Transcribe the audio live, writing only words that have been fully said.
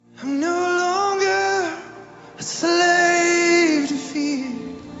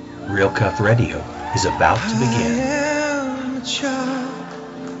Real Cuff Radio is about to begin. I am a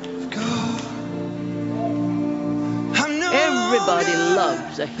child of God. I'm no Everybody longer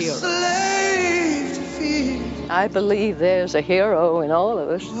loves a a hero. slave to fear. I believe there's a hero in all of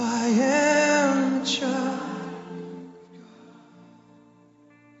us. I am a child.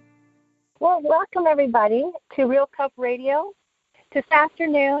 Well, welcome everybody to Real Cup Radio. This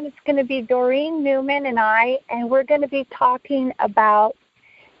afternoon, it's going to be Doreen Newman and I, and we're going to be talking about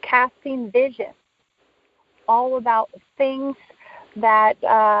casting vision, all about things that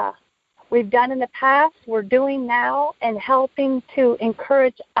we've done in the past, we're doing now, and helping to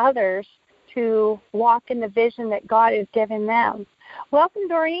encourage others to walk in the vision that God has given them. Welcome,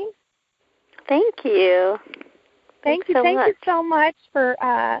 Doreen. Thank you. Thank you so much for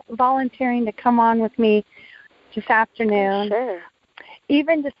volunteering to come on with me this afternoon. Sure.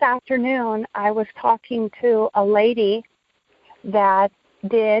 Even this afternoon, I was talking to a lady that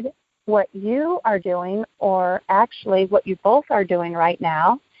did what you are doing, or actually what you both are doing right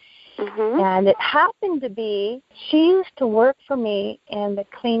now. Mm-hmm. And it happened to be, she used to work for me in the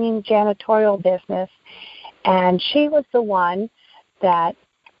cleaning janitorial business, and she was the one that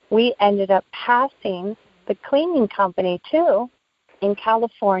we ended up passing the cleaning company to in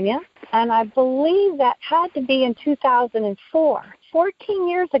California, and I believe that had to be in 2004, 14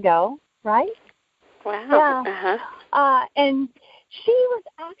 years ago, right? Wow. Yeah. And she was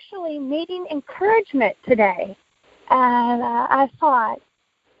actually needing encouragement today, and I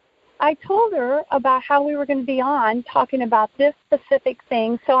told her about how we were going to be on talking about this specific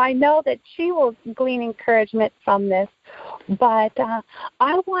thing, so I know that she will glean encouragement from this, but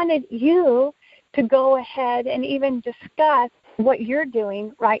I wanted you to go ahead and even discuss what you're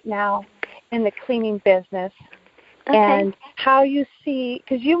doing right now in the cleaning business. Okay. And how you see,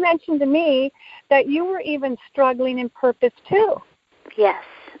 because you mentioned to me that you were even struggling in purpose too. Yes.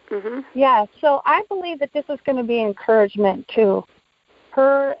 Mm-hmm. Yeah, so I believe that this is going to be encouragement to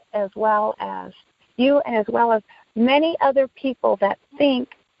her as well as you, and as well as many other people that think,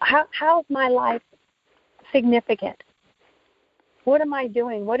 how's my life significant? What am I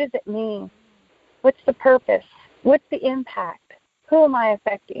doing? What does it mean? What's the purpose? What's the impact? Who am I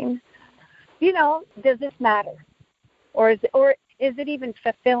affecting? You know, does this matter? Or is it even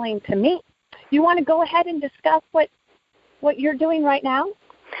fulfilling to me? You want to go ahead and discuss what you're doing right now?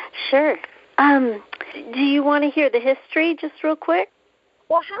 Sure. Do you want to hear the history just real quick?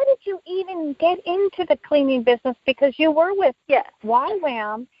 Well, how did you even get into the cleaning business? Because you were with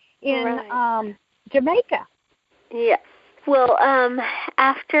YWAM in Jamaica. Yes. Well,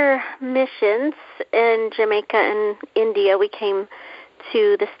 after missions in Jamaica and India, we came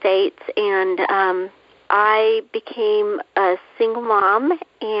to the States, and I became a single mom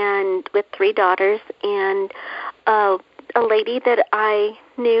and with 3 daughters, and a lady that I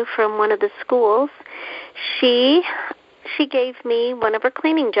knew from one of the schools, she gave me one of her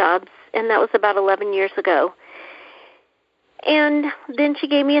cleaning jobs, and that was about 11 years ago. And then she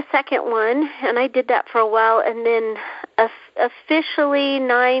gave me a second one, and I did that for a while, and then officially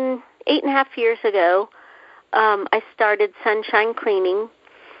 8.5 years ago, I started Sunshine Cleaning,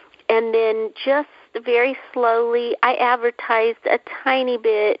 and then just very slowly, I advertised a tiny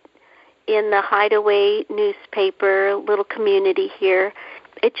bit in the Hideaway newspaper, little community here.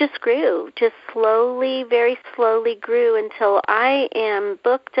 It just grew, just slowly, very slowly grew until I am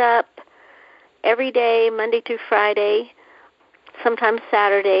booked up every day, Monday through Friday, sometimes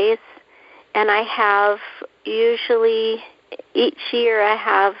Saturdays, and I have usually each year I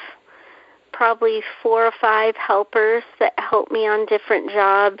have probably 4 or 5 helpers that help me on different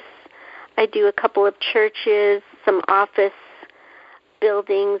jobs. I do a couple of churches, some office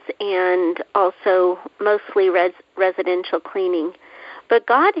buildings, and also mostly residential cleaning. But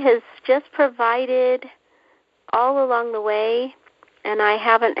God has just provided all along the way, and I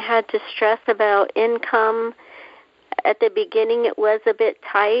haven't had to stress about income. At the beginning it was a bit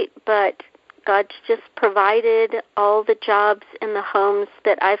tight, but God's just provided all the jobs in the homes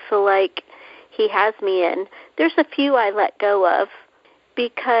that I feel like He has me in. There's a few I let go of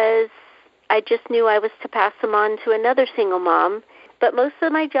because I just knew I was to pass them on to another single mom. But most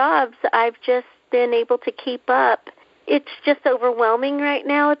of my jobs I've just been able to keep up. It's just overwhelming right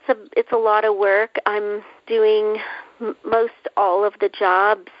now. It's a lot of work. I'm doing most all of the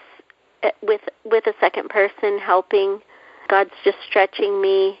jobs with a second person helping. God's just stretching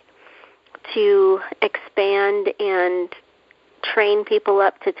me to expand and train people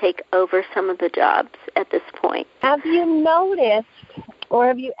up to take over some of the jobs at this point. Have you noticed, or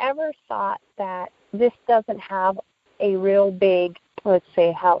have you ever thought that this doesn't have a real big, let's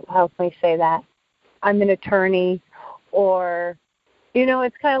say, how can we say that? I'm an attorney, or You know,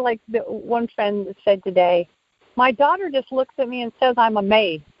 it's kind of like the one friend said today, my daughter just looks at me and says I'm a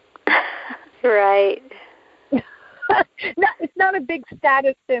maid. Right. No, it's not a big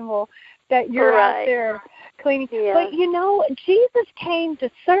status symbol that you're out there cleaning. Yeah. But, you know, Jesus came to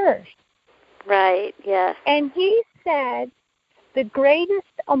serve. Right, yes. And he said, the greatest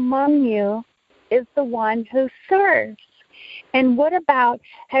among you is the one who serves. And what about,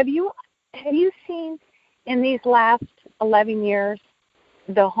 have you seen in these last 11 years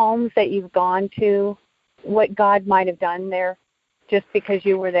the homes that you've gone to, what God might have done there just because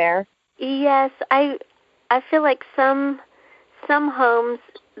you were there? Yes, I feel like some homes,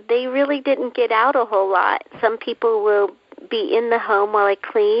 they really didn't get out a whole lot. Some people will be in the home while I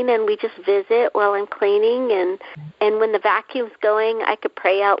clean, and we just visit while I'm cleaning, and when the vacuum's going, I could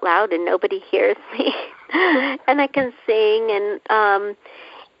pray out loud and nobody hears me. And I can sing, and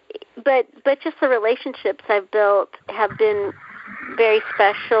but just the relationships I've built have been very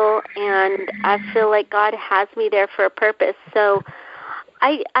special, and I feel like God has me there for a purpose. So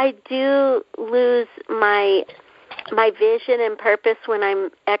I do lose my vision and purpose when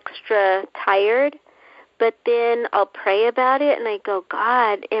I'm extra tired, but then I'll pray about it and I go,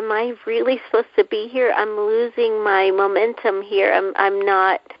 God, am I really supposed to be here? I'm losing my momentum here. I'm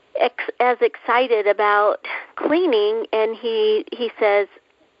not as excited about cleaning. And he says,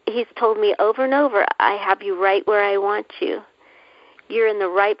 he's told me over and over, I have you right where I want you. You're in the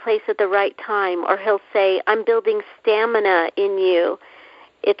right place at the right time. Or he'll say, I'm building stamina in you.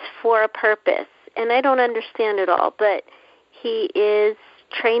 It's for a purpose. And I don't understand it all, but he is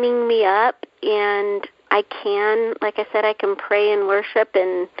training me up, and I can, like I said, I can pray and worship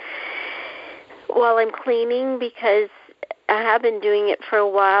and while I'm cleaning, because I have been doing it for a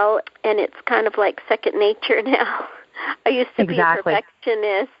while, and it's kind of like second nature now. I used to be a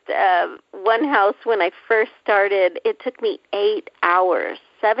perfectionist. One house, when I first started, it took me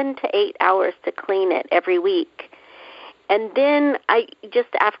 7 to 8 hours to clean it every week. And then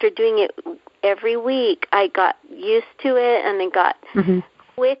after doing it every week, I got used to it, and I got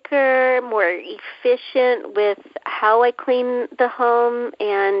quicker, more efficient with how I clean the home,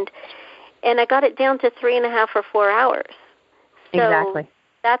 and I got it down to 3.5 or 4 hours. So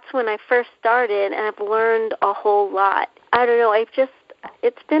that's when I first started, and I've learned a whole lot. I don't know.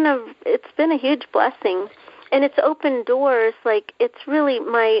 It's been a huge blessing, and it's opened doors. Like, it's really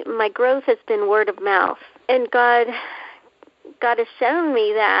my growth has been word of mouth, and God has shown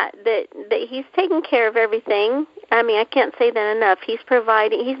me that he's taking care of everything. I mean, I can't say that enough. He's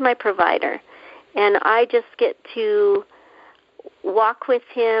providing. He's my provider. And I just get to walk with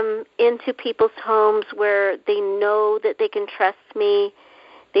him into people's homes where they know that they can trust me.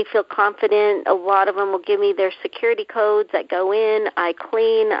 They feel confident. A lot of them will give me their security codes. I go in, I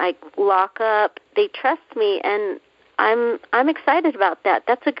clean, I lock up. They trust me, and I'm excited about that.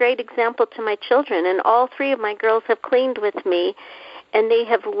 That's a great example to my children, and all 3 of my girls have cleaned with me, and they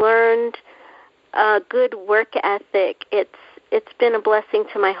have learned a good work ethic. It's been a blessing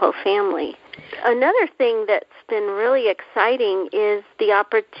to my whole family. Another thing that's been really exciting is the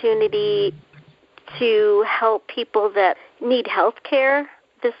opportunity to help people that need health care.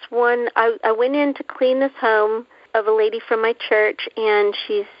 This one, I went in to clean this home of a lady from my church, and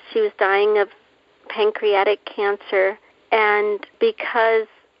she was dying of pancreatic cancer, and because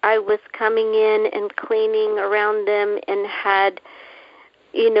I was coming in and cleaning around them and had,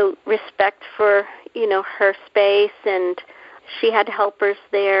 respect for, her space, and she had helpers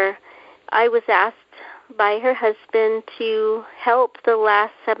there, I was asked by her husband to help the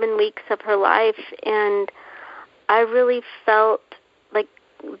last 7 weeks of her life, and I really felt like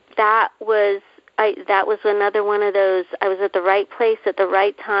that was another one of those, I was at the right place at the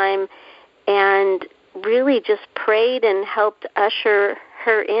right time, and really just prayed and helped usher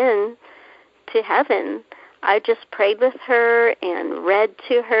her in to heaven. I just prayed with her and read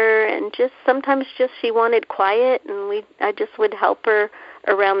to her, and sometimes she wanted quiet, and I just would help her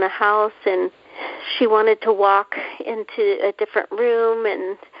around the house, and she wanted to walk into a different room,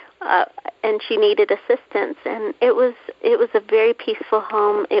 and she needed assistance, and it was a very peaceful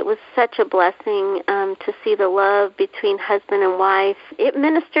home. It was such a blessing to see the love between husband and wife. It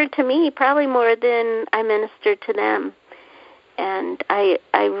ministered to me probably more than I ministered to them, and I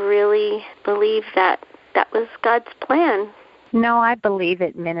really believe that was God's plan. No, I believe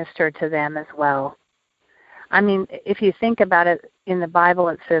it ministered to them as well. I mean, if you think about it, in the Bible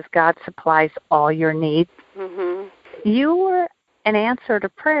it says God supplies all your needs. Mm-hmm. You were an answer to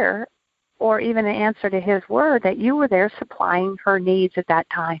prayer, or even an answer to his word, that you were there supplying her needs at that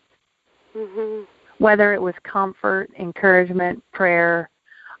time. Mm-hmm. Whether it was comfort, encouragement, prayer,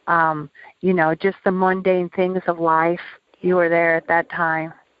 just the mundane things of life. You were there at that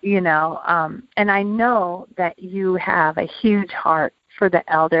time, and I know that you have a huge heart for the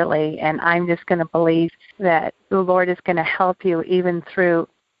elderly, and I'm just going to believe that the Lord is going to help you even through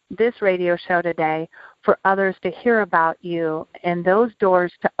this radio show today for others to hear about you and those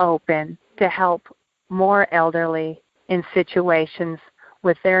doors to open to help more elderly in situations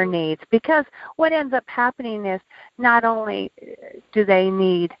with their needs. Because what ends up happening is not only do they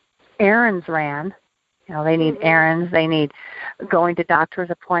need errands ran, they need errands, they need going to doctor's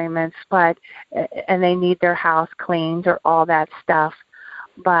appointments, and they need their house cleaned or all that stuff.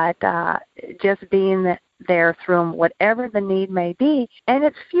 But just being there through whatever the need may be, and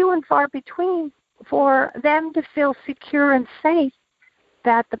it's few and far between for them to feel secure and safe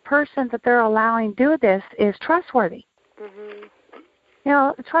that the person that they're allowing do this is trustworthy.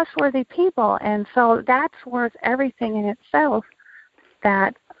 Trustworthy people. And so that's worth everything in itself,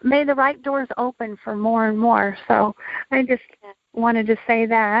 that may the right doors open for more and more. So I just wanted to say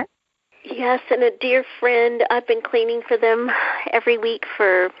that. Yes, and a dear friend, I've been cleaning for them every week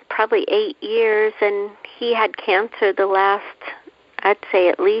for probably 8 years, and he had cancer the last, I'd say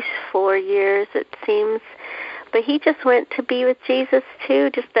at least 4 years, it seems. But he just went to be with Jesus, too,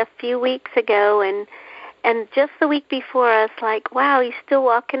 just a few weeks ago, and just the week before, I was like, wow, he's still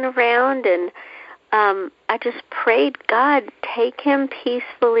walking around, and I just prayed, God, take him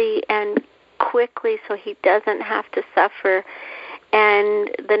peacefully and quickly so he doesn't have to suffer. And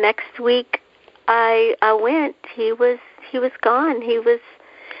the next week I went, he was gone. He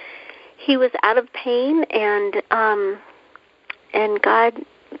was out of pain, and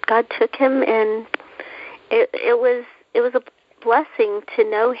God took him, and it was a blessing to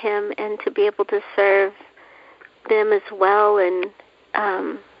know him and to be able to serve them as well. And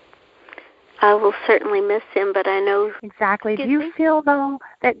I will certainly miss him, but I know exactly. Do you feel though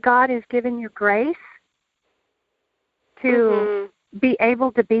that God has given you grace to be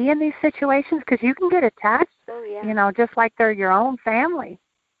able to be in these situations? Because you can get attached, just like they're your own family.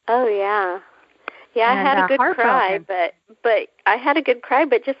 Oh, yeah. Yeah, I had a good cry, but I had a good cry,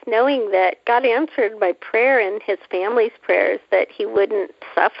 but just knowing that God answered my prayer and his family's prayers, that he wouldn't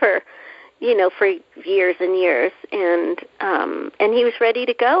suffer, for years and years, and he was ready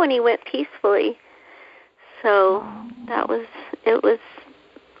to go, and he went peacefully. So it was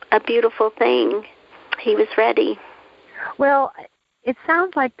a beautiful thing. He was ready. Well, it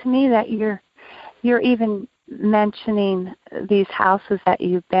sounds like to me that you're even mentioning these houses that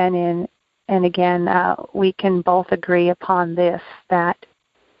you've been in, and again, we can both agree upon this, that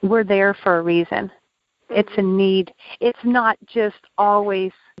we're there for a reason. It's a need. It's not just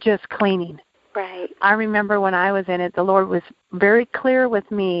always just cleaning. Right. I remember when I was in it, the Lord was very clear with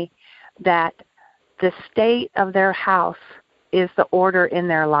me that the state of their house is the order in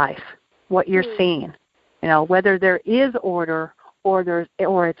their life, what you're seeing. Whether there is order or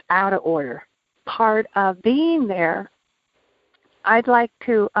it's out of order. Part of being there, I'd like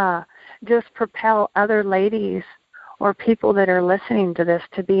to just propel other ladies or people that are listening to this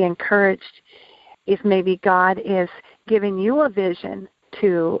to be encouraged if maybe God is giving you a vision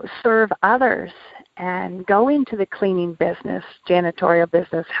to serve others and go into the cleaning business, janitorial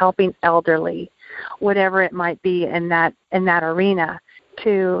business, helping elderly, whatever it might be in that arena,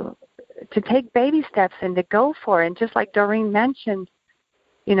 to take baby steps and to go for it. And just like Doreen mentioned,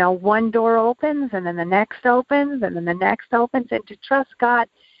 one door opens and then the next opens and then the next opens, and to trust God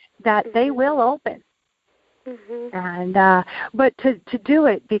that they will open. And but to do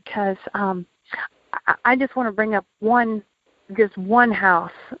it, because I just want to bring up one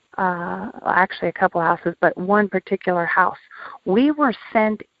house, actually a couple houses, but one particular house we were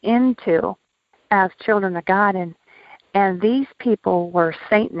sent into as children of God, and these people were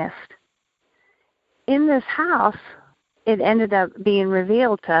Satanists. In this house, it ended up being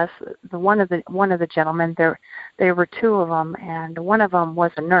revealed to us. One of the gentlemen, there were two of them, and one of them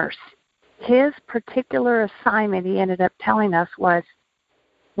was a nurse. His particular assignment, he ended up telling us, was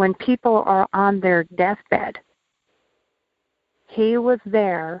when people are on their deathbed, he was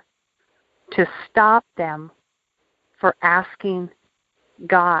there to stop them for asking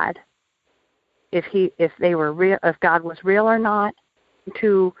God if they were real, if God was real or not.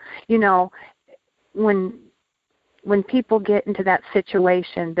 To when people get into that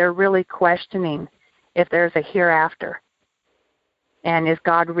situation, they're really questioning if there's a hereafter and is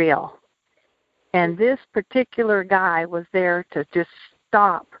God real. And this particular guy was there to just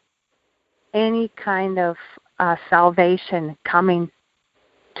stop any kind of salvation coming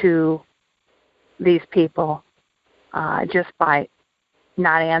to these people just by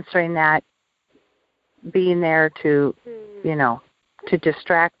not answering that, being there to, to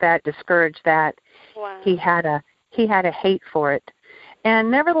distract that, discourage that. Wow. He had he had a hate for it.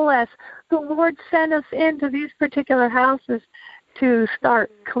 And nevertheless, the Lord sent us into these particular houses to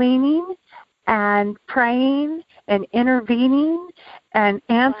start cleaning and praying and intervening and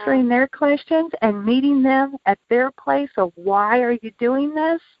answering their questions and meeting them at their place of why are you doing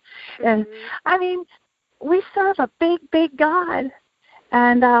this? And I mean, we serve a big, big God.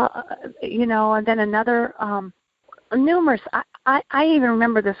 And, and then another, numerous, I even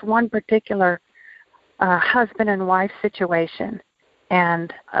remember this one particular husband and wife situation.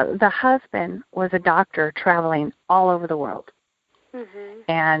 And the husband was a doctor traveling all over the world. Mm-hmm.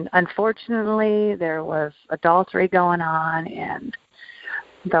 And unfortunately, there was adultery going on, and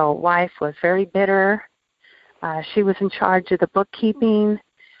the wife was very bitter. She was in charge of the bookkeeping.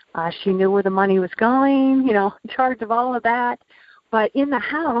 She knew where the money was going, in charge of all of that. But in the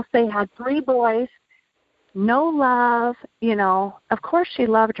house, they had 3 boys, no love, Of course she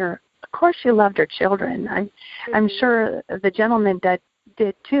loved her. Of course she loved her children. I'm sure the gentleman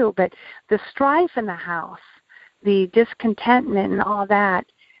did too. But the strife in the house, the discontentment and all that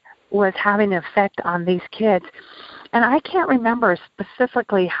was having an effect on these kids. And I can't remember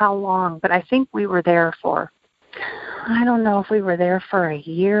specifically how long, but I think we were there for, I don't know if we were there for a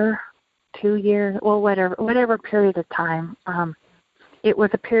year, 2 years, well, whatever period of time. It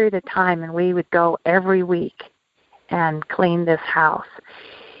was a period of time, and we would go every week and clean this house.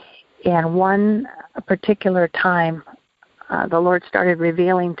 And one particular time, the Lord started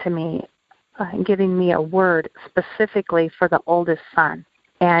revealing to me, giving me a word specifically for the oldest son.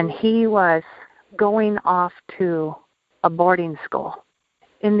 And he was going off to a boarding school.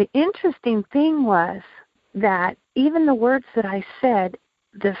 And the interesting thing was that even the words that I said,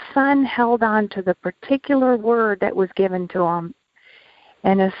 the son held on to the particular word that was given to him.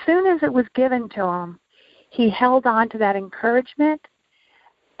 And as soon as it was given to him, he held on to that encouragement.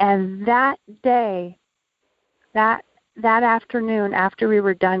 And that day, that afternoon, after we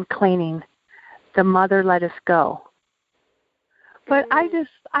were done cleaning, the mother let us go. But I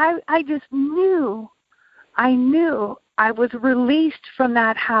just knew I was released from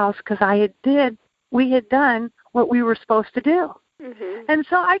that house because we had done what we were supposed to do. Mm-hmm. And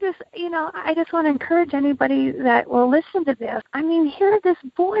so I just want to encourage anybody that will listen to this. I mean, here this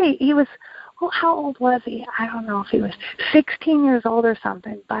boy, he was, how old was he? I don't know if he was 16 years old or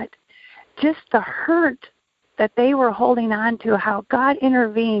something, but just the hurt that they were holding on to, how God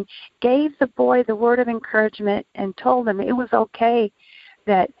intervened, gave the boy the word of encouragement and told him it was okay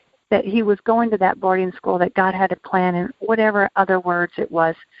that he was going to that boarding school, that God had a plan, and whatever other words it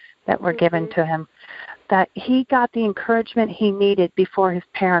was that were given to him, that he got the encouragement he needed before his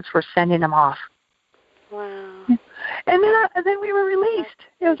parents were sending him off. Wow. And then we were released.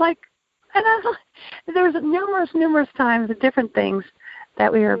 It was like, there was numerous times of different things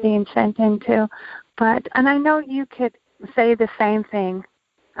that we were being sent into. And I know you could say the same thing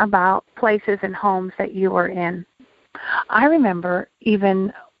about places and homes that you were in. I remember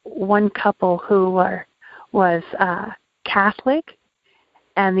even one couple who was Catholic,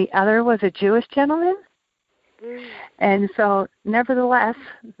 and the other was a Jewish gentleman. And so, nevertheless,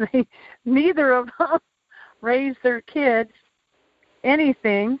 neither of them raised their kids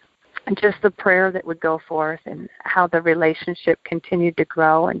anything, just the prayer that would go forth and how the relationship continued to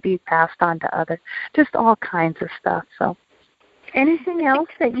grow and be passed on to others, just all kinds of stuff. So anything else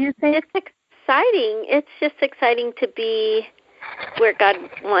that you think? It's exciting. It's just exciting to be where God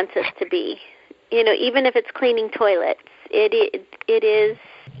wants us to be. Even if it's cleaning toilets, it is.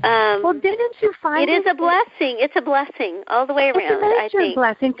 Well, didn't you find it is a blessing? It's a blessing all the way around. I think it's a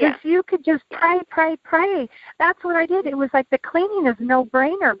blessing because you could just pray. That's what I did. It was like the cleaning is no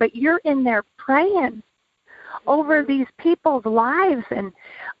brainer, but you're in there praying over these people's lives and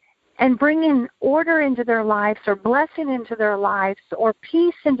bringing order into their lives or blessing into their lives or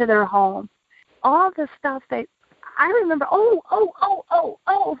peace into their home. All the stuff that I remember.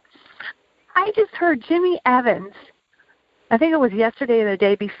 I just heard Jimmy Evans. I think it was yesterday or the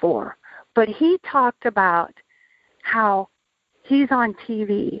day before, but he talked about how he's on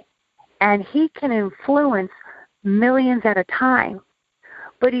TV and he can influence millions at a time.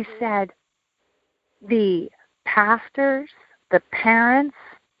 But he said the pastors, the parents,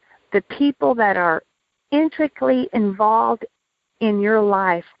 the people that are intricately involved in your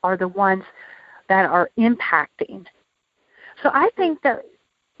life are the ones that are impacting. So I think that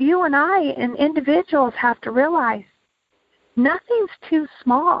you and I and individuals have to realize nothing's too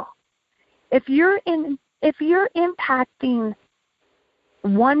small. If you're impacting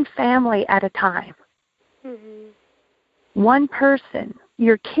one family at a time, one person,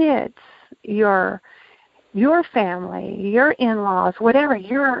 your kids, your your family, your in-laws, whatever,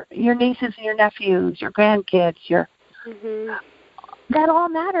 your nieces and your nephews, your grandkids, that all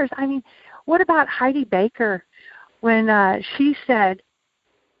matters. I mean, what about Heidi Baker when she said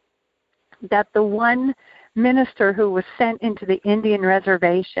that the one minister who was sent into the Indian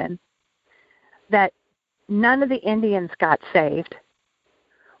reservation, that none of the Indians got saved,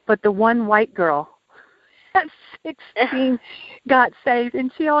 but the one white girl at 16 got saved.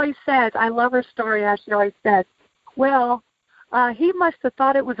 And she always says, I love her story, as she always says, well, he must have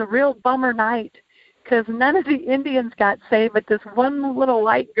thought it was a real bummer night because none of the Indians got saved, but this one little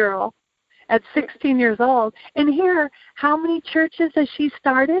white girl at 16 years old. And here, how many churches has she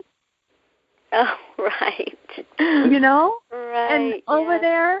started? Oh, right. You know? Right. And over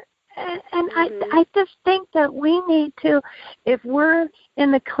there, and I just think that we need to, if we're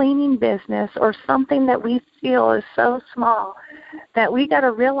in the cleaning business or something that we feel is so small, that we got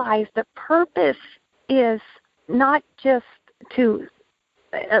to realize the purpose is not just to,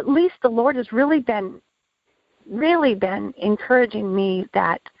 at least the Lord has really been encouraging me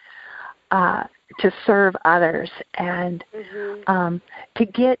that to serve others and to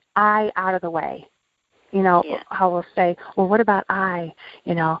get I out of the way. You know, how we'll say, well, what about I?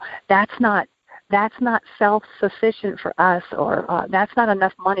 You know, that's not self-sufficient for us, or that's not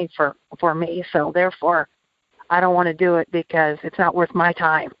enough money for me, so therefore I don't want to do it because it's not worth my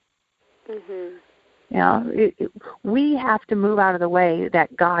time. You know, we have to move out of the way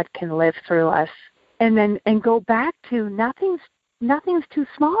that God can live through us, and go back to nothing's too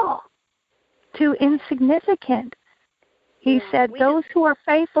small, too insignificant. He said, those who are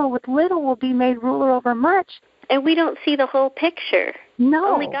faithful with little will be made ruler over much. And we don't see the whole picture.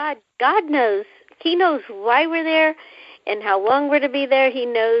 No. Only God. God knows. He knows why we're there and how long we're to be there. He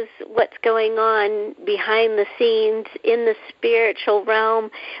knows what's going on behind the scenes in the spiritual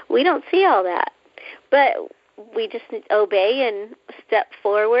realm. We don't see all that. But we just obey and step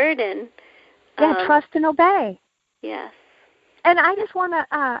forward and trust and obey. Yes. And I just want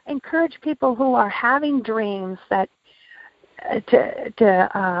to encourage people who are having dreams that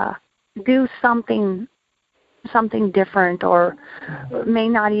to do something different, or may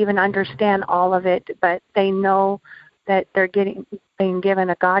not even understand all of it, but they know that they're being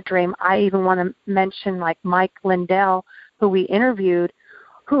given a God dream. I even want to mention like Mike Lindell, who we interviewed,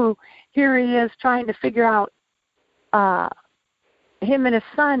 who here he is trying to figure out him and his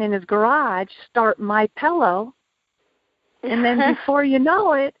son in his garage start My Pillow, and then before you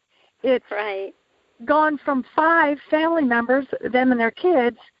know it, it's right. gone from 5 family members, them and their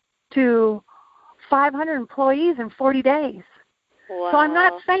kids, to 500 employees in 40 days. Wow. So I'm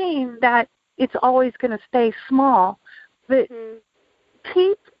not saying that it's always going to stay small, but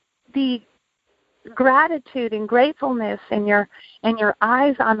keep the gratitude and gratefulness and your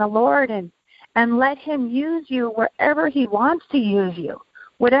eyes on the Lord, and let Him use you wherever He wants to use you,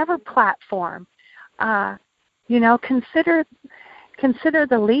 whatever platform. You know, consider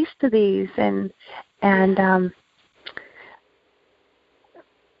the least of these, and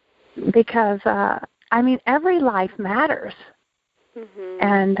because I mean, every life matters,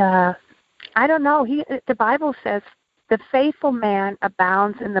 and I don't know. The Bible says the faithful man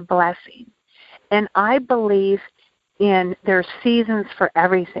abounds in the blessing, and I believe in there's seasons for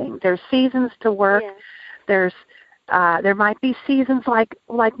everything. There's seasons to work. Yeah. There might be seasons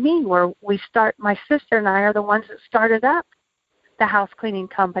like me where my sister and I are the ones that started up the house cleaning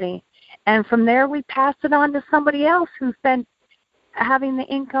company. And from there we passed it on to somebody else who's been having the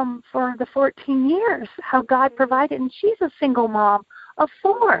income for the 14 years, how God provided. And she's a single mom of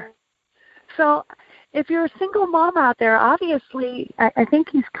 4. So if you're a single mom out there, obviously I think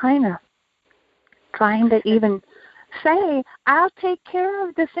He's kind of trying to even say, I'll take care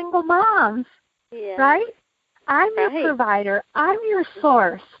of the single moms, right? I'm your provider. I'm your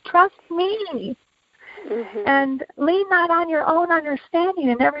source. Trust me. And lean not on your own understanding.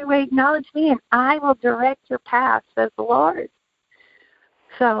 In every way acknowledge me, and I will direct your path, says the Lord.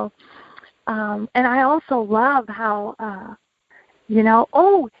 So, and I also love how,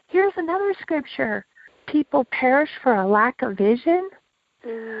 here's another scripture. People perish for a lack of vision.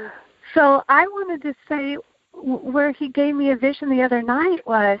 So I wanted to say where He gave me a vision the other night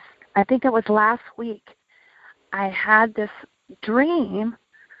was, I think it was last week, I had this dream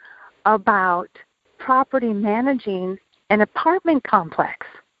about property managing an apartment complex.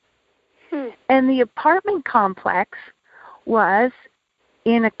 And the apartment complex was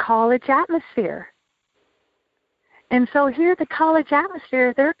in a college atmosphere. And so here, the college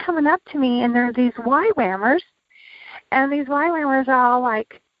atmosphere, they're coming up to me, and there are these YWAMers, and these YWAMers are all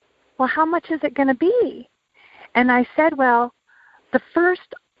like, well, how much is it going to be? And I said, well, the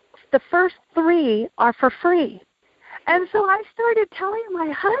first the first 3 are for free. And so I started telling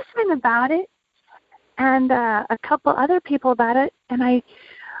my husband about it and a couple other people about it. And I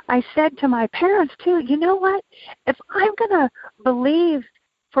said to my parents, too, you know what? If I'm going to believe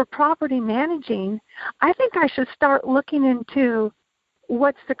for property managing, I think I should start looking into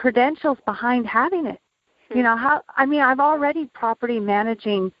what's the credentials behind having it. You know, I've already property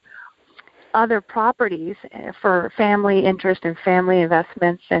managing other properties for family interest and family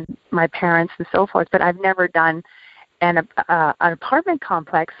investments and my parents and so forth, but I've never done an apartment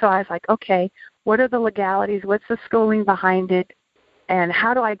complex. So I was like, okay, what are the legalities? What's the schooling behind it? And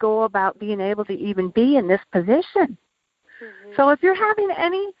how do I go about being able to even be in this position? Mm-hmm. So if you're having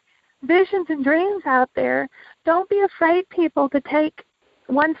any visions and dreams out there, don't be afraid, people, to take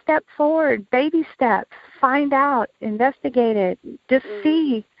one step forward, baby steps, find out, investigate it, just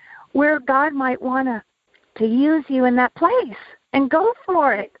see where God might want to use you in that place, and go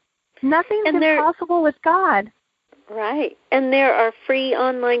for it. Nothing's impossible with God. Right. And there are free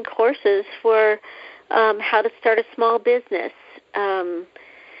online courses for how to start a small business, and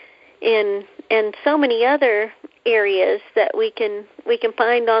so many other areas that we can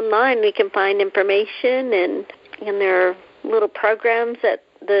find online. We can find information, and there are little programs at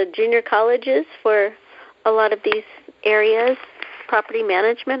the junior colleges for a lot of these areas, property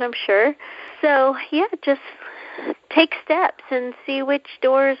management, I'm sure. So, yeah, just take steps and see which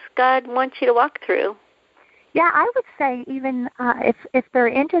doors God wants you to walk through. Yeah, I would say even if they're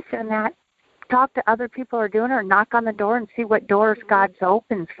interested in that, talk to other people who are doing it, or knock on the door and see what doors God's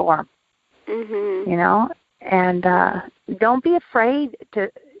opens for them. Mm-hmm. You know, and don't be afraid to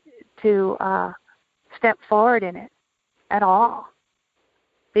step forward in it at all,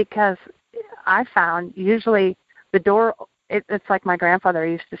 because I found usually the door, it's like my grandfather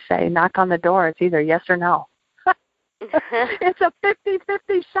used to say, knock on the door, it's either yes or no. It's a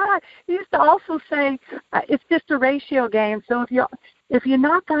 50-50 shot. He used to also say it's just a ratio game. So if you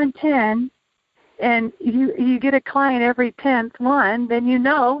knock on 10 and you get a client every 10th one, then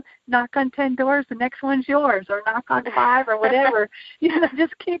knock on 10 doors, the next one's yours, or knock on 5 or whatever.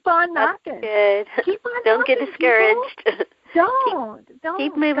 Just keep on knocking. That's good. Keep on Don't knocking, get discouraged. Don't.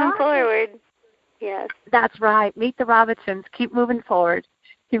 Keep moving forward. Yes. That's right. Meet the Robinsons. Keep moving forward.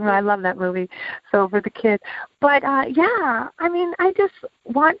 I love that movie. So for the kids. But, yeah, I just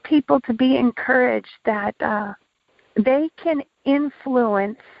want people to be encouraged that they can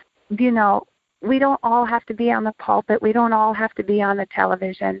influence, we don't all have to be on the pulpit. We don't all have to be on the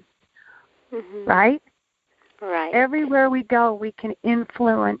television, right? Right. Everywhere we go, we can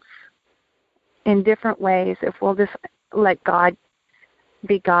influence in different ways if we'll just let God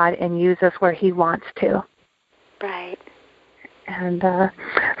be God and use us where He wants to. Right. And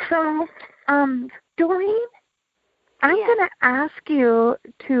so, Doreen, I'm going to ask you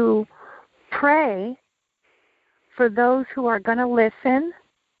to pray for those who are going to listen,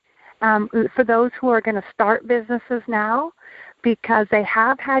 for those who are going to start businesses now, because they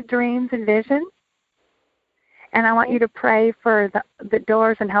have had dreams and visions. And I want you to pray for the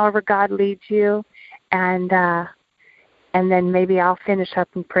doors and however God leads you, and then maybe I'll finish up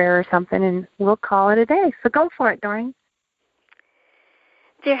in prayer or something, and we'll call it a day. So go for it, Doreen.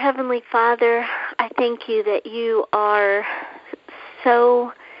 Dear Heavenly Father, I thank you that you are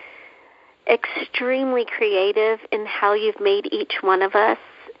so extremely creative in how you've made each one of us,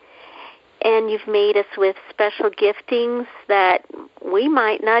 and you've made us with special giftings that we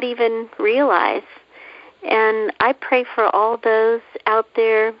might not even realize. And I pray for all those out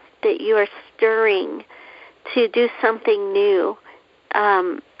there that you are stirring to do something new.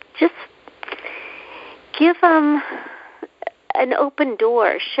 Just give them an open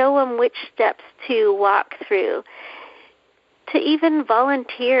door. Show them which steps to walk through, to even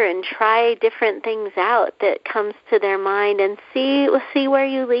volunteer and try different things out that comes to their mind, and see where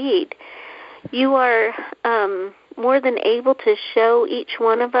you lead. You are more than able to show each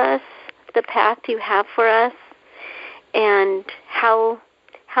one of us the path you have for us, and how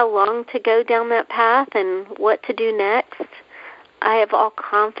long to go down that path and what to do next. I have all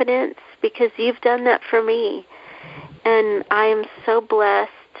confidence because you've done that for me. And I am so blessed.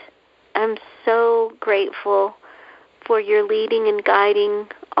 I'm so grateful for your leading and guiding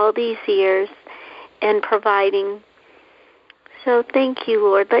all these years and providing. So thank you,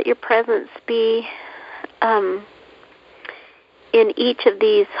 Lord. Let your presence be in each of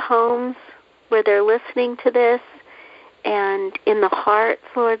these homes where they're listening to this, and in the hearts,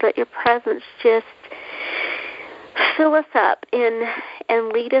 Lord. Let your presence just fill us up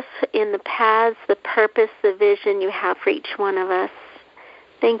and lead us in the paths, the purpose, the vision you have for each one of us.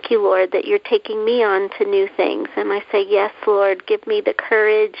 Thank you, Lord, that you're taking me on to new things. And I say, yes, Lord, give me the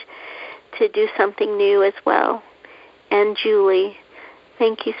courage to do something new as well. And Julie,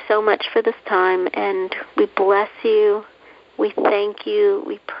 thank you so much for this time, and we bless you. We thank you.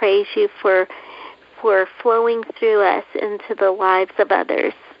 We praise you for flowing through us into the lives of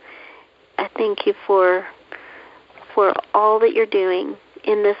others. I thank you for all that you're doing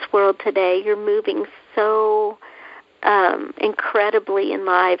in this world today. You're moving so incredibly in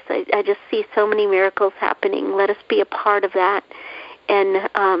lives. I just see so many miracles happening. Let us be a part of that and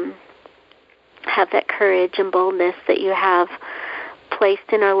have that courage and boldness that you have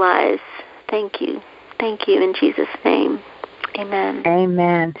placed in our lives. Thank you. Thank you in Jesus' name. Amen.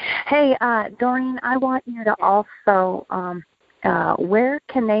 Amen. Hey, Doreen, I want you to also, where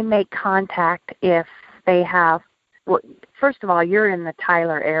can they make contact if they have, well, first of all, you're in the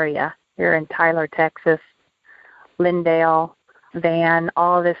Tyler area. You're in Tyler, Texas, Lindale, Van,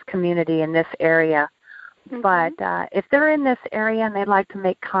 all this community in this area. Mm-hmm. But if they're in this area and they'd like to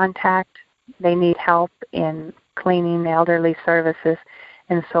make contact, they need help in cleaning, elderly services,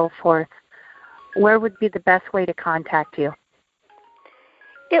 and so forth, where would be the best way to contact you?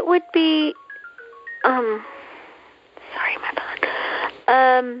 It would be, sorry, my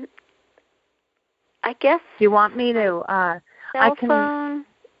phone. I guess. Do you want me to? Cell phone.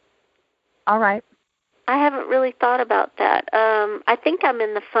 All right. I haven't really thought about that. I think I'm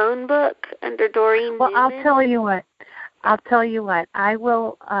in the phone book under Doreen Newman. I'll tell you what. I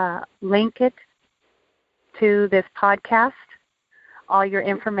will link it to this podcast, all your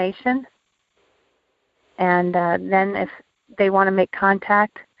information, and then if they want to make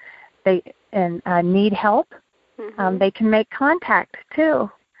contact, and need help, mm-hmm. They can make contact too.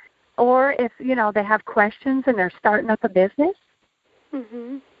 Or if they have questions and they're starting up a business,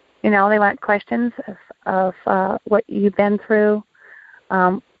 mm-hmm. they want questions of what you've been through,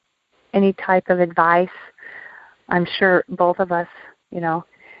 any type of advice. I'm sure both of us,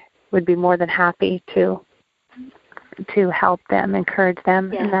 would be more than happy to help them, encourage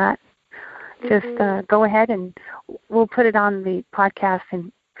them in that. Just go ahead and we'll put it on the podcast,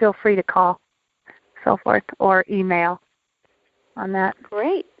 and feel free to call, so forth, or email on that.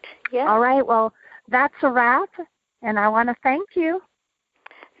 Great. Yeah. All right. Well, that's a wrap, and I want to thank you.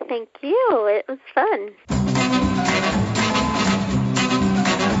 Thank you. It was fun.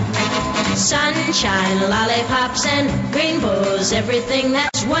 Sunshine, lollipops, and rainbows. Everything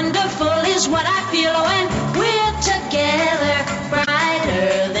that's wonderful is what I feel when we're together.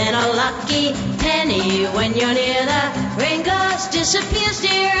 Brighter than a lucky penny when you're near. The rain goes, disappears,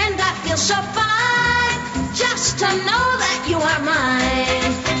 dear, and I feel so fine just to know that you are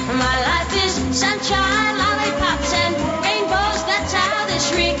mine. My life is sunshine, lollipops, and rainbows. That's how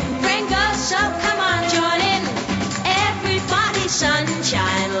this ring goes. So come on, join in. Everybody,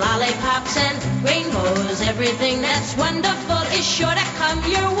 sunshine, lollipops, and rainbows. Everything that's wonderful is sure to come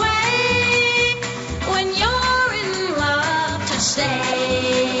your way when you're in love to stay.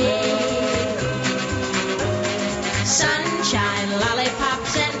 Sunshine,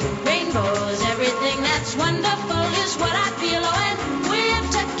 lollipops, and rainbows. Everything that's wonderful is what I feel when we're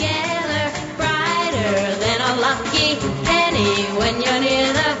together. Brighter than a lucky